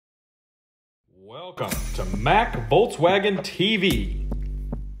Welcome to Mac Volkswagen TV.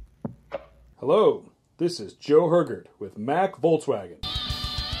 Hello, this is Joe Hergert with Mac Volkswagen.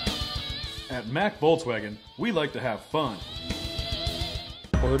 At Mac Volkswagen, we like to have fun.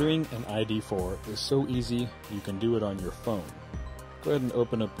 Ordering an ID4 is so easy you can do it on your phone. Go ahead and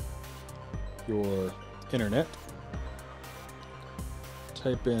open up your internet.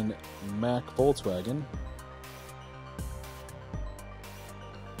 Type in Mac Volkswagen.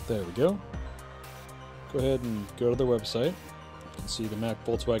 There we go. Go ahead and go to their website. You can see the Mac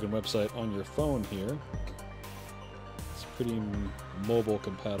Volkswagen website on your phone here. It's pretty mobile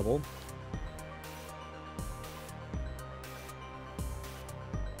compatible.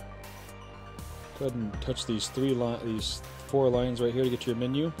 Go ahead and touch these four lines right here to get to your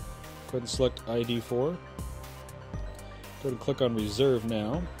menu. Go ahead and select ID4. Go ahead and click on Reserve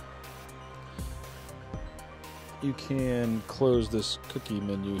Now. You can close this cookie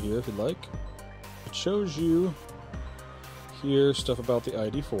menu here if you'd like. It shows you here stuff about the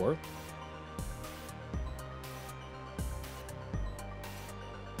ID4.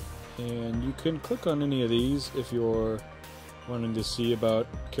 And you can click on any of these if you're wanting to see about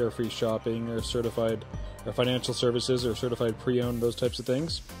carefree shopping or certified or financial services or certified pre-owned, those types of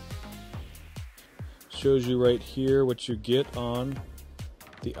things. Shows you right here what you get on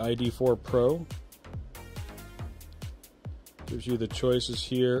the ID4 Pro. Gives you the choices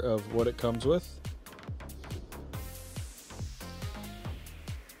here of what it comes with.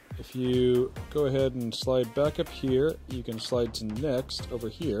 If you go ahead and slide back up here, you can slide to next over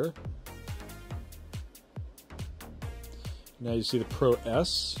here. Now you see the Pro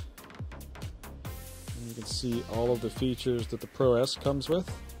S. And you can see all of the features that the Pro S comes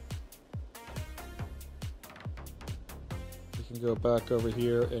with. You can go back over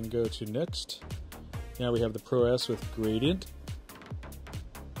here and go to next. Now we have the Pro S with gradient.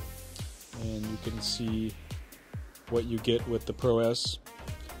 And you can see what you get with the Pro S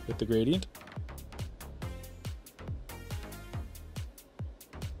with the gradient.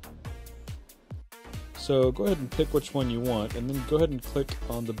 So go ahead and pick which one you want, and then go ahead and click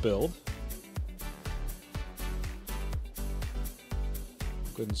on the build.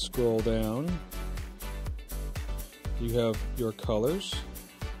 Go ahead and scroll down. You have your colors.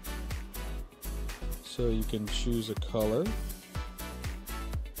 So you can choose a color.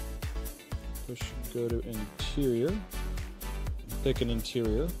 Go to interior, pick an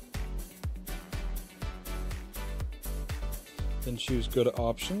interior, then choose go to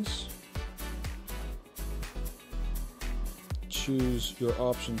options, choose your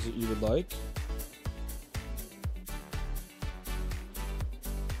options that you would like,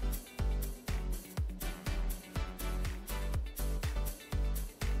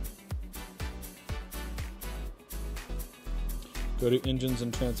 go to engines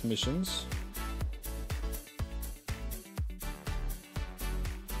and transmissions,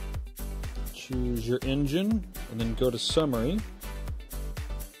 choose your engine, and then go to summary.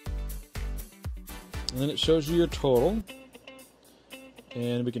 And then it shows you your total.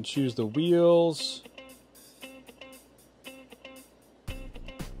 And we can choose the wheels.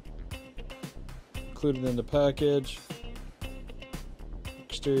 Included in the package.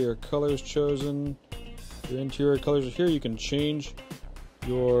 Exterior colors chosen. Your interior colors are here. You can change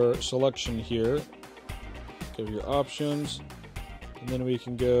your selection here. Go to your options. And then we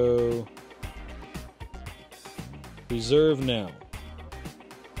can go Reserve Now.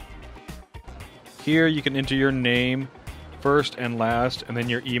 Here you can enter your name, first and last, and then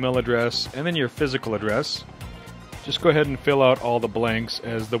your email address, and then your physical address. Just go ahead and fill out all the blanks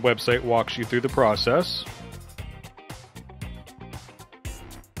as the website walks you through the process.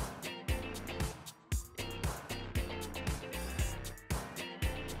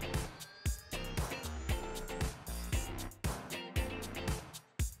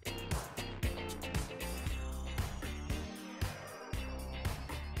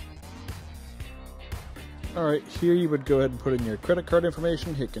 Alright, here you would go ahead and put in your credit card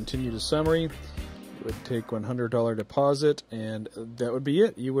information, hit continue to summary. It would take $100 deposit, and that would be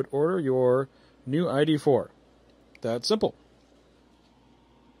it. You would order your new ID4. That simple.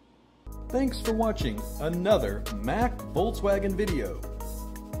 Thanks for watching another Mac Volkswagen video.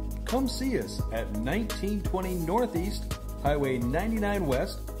 Come see us at 1920 Northeast, Highway 99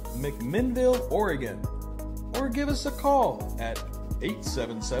 West, McMinnville, Oregon. Or give us a call at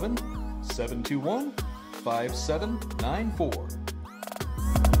 877-721-5794.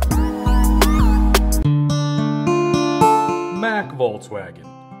 Mac Volkswagen,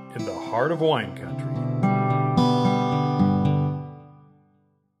 in the heart of wine country.